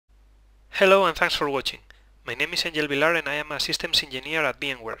Hello and thanks for watching. My name is Angel Vilar and I am a systems engineer at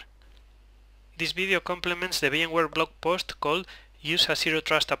VMware. This video complements the VMware blog post called Use a Zero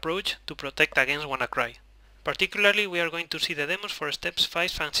Trust Approach to Protect Against WannaCry. Particularly, we are going to see the demos for steps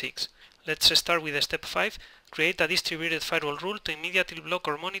 5 and 6. Let's start with step 5. Create a distributed firewall rule to immediately block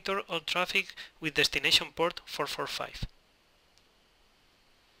or monitor all traffic with destination port 445.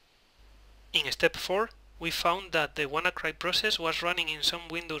 In step 4, we found that the WannaCry process was running in some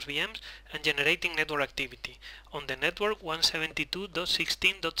Windows VMs and generating network activity on the network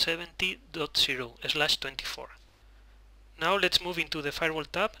 172.16.70.0/24. Now let's move into the Firewall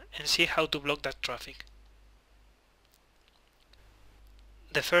tab and see how to block that traffic.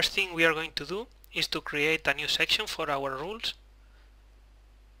 The first thing we are going to do is to create a new section for our rules,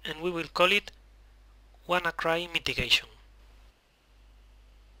 and we will call it WannaCry Mitigation.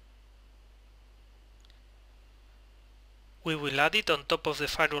 We will add it on top of the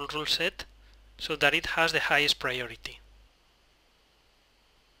firewall rule set so that it has the highest priority.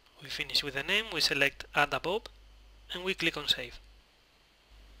 We finish with the name, we select Add Above, and we click on Save.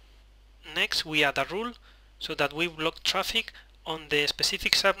 Next, we add a rule so that we block traffic on the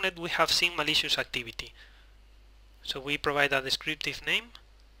specific subnet we have seen malicious activity. So we provide a descriptive name,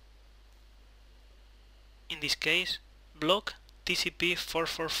 in this case, block TCP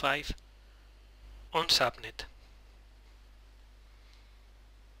 445 on subnet.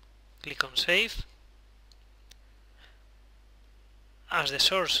 Click on Save. As the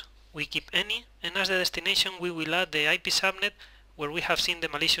source we keep any, and as the destination we will add the IP subnet where we have seen the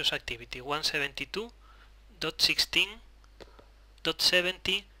malicious activity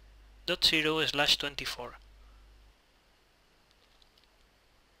 172.16.70.0/24.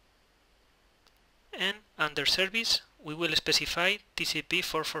 And under service we will specify TCP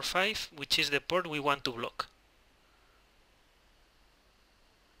 445, which is the port we want to block.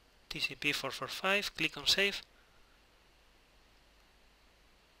 TCP 445, click on Save.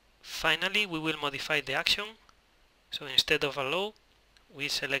 Finally, we will modify the action. So instead of allow, we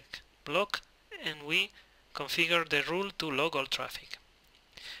select block and we configure the rule to log all traffic.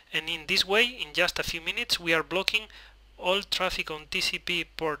 And in this way, in just a few minutes, we are blocking all traffic on TCP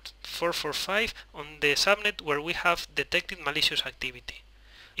port 445 on the subnet where we have detected malicious activity.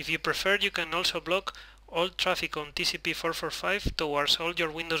 If you prefer, you can also block all traffic on TCP 445 towards all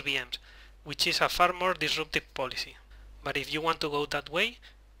your Windows VMs, which is a far more disruptive policy. But if you want to go that way,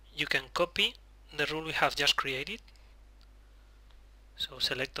 you can copy the rule we have just created. So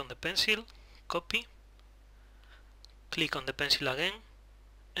select on the pencil, copy, click on the pencil again,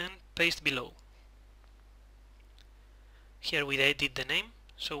 and paste below. Here we edit the name,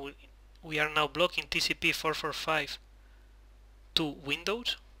 so we are now blocking TCP 445 to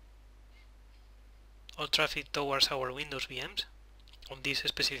Windows, all traffic towards our Windows VMs on this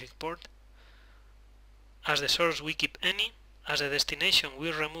specific port. As the source we keep any, as the destination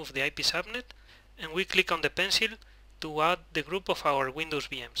we remove the IP subnet, and we click on the pencil to add the group of our Windows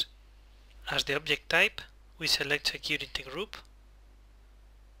VMs. As the object type, we select security group.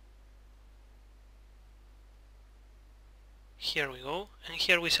 Here we go, and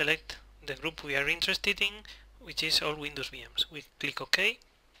here we select the group we are interested in, which is all Windows VMs. We click OK,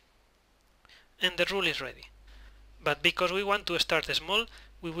 and the rule is ready. But because we want to start small,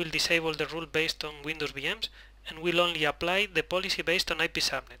 we will disable the rule based on Windows VMs and will only apply the policy based on IP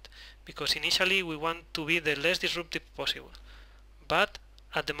subnet, because initially we want to be the less disruptive possible. But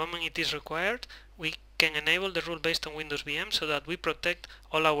at the moment it is required, we can enable the rule based on Windows VMs so that we protect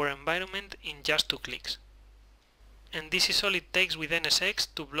all our environment in just 2 clicks. And this is all it takes with NSX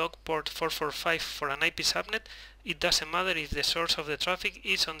to block port 445 for an IP subnet. It doesn't matter if the source of the traffic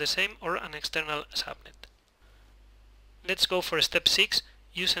is on the same or an external subnet. Let's go for step 6.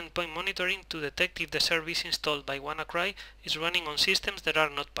 Use endpoint monitoring to detect if the service installed by WannaCry is running on systems that are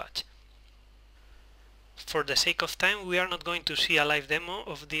not patched. For the sake of time, we are not going to see a live demo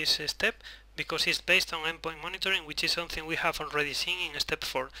of this step because it's based on endpoint monitoring, which is something we have already seen in step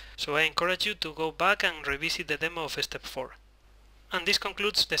 4. So I encourage you to go back and revisit the demo of step 4. And this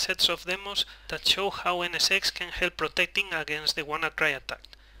concludes the sets of demos that show how NSX can help protecting against the WannaCry attack.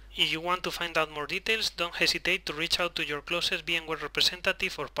 If you want to find out more details, don't hesitate to reach out to your closest VMware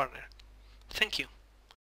representative or partner. Thank you.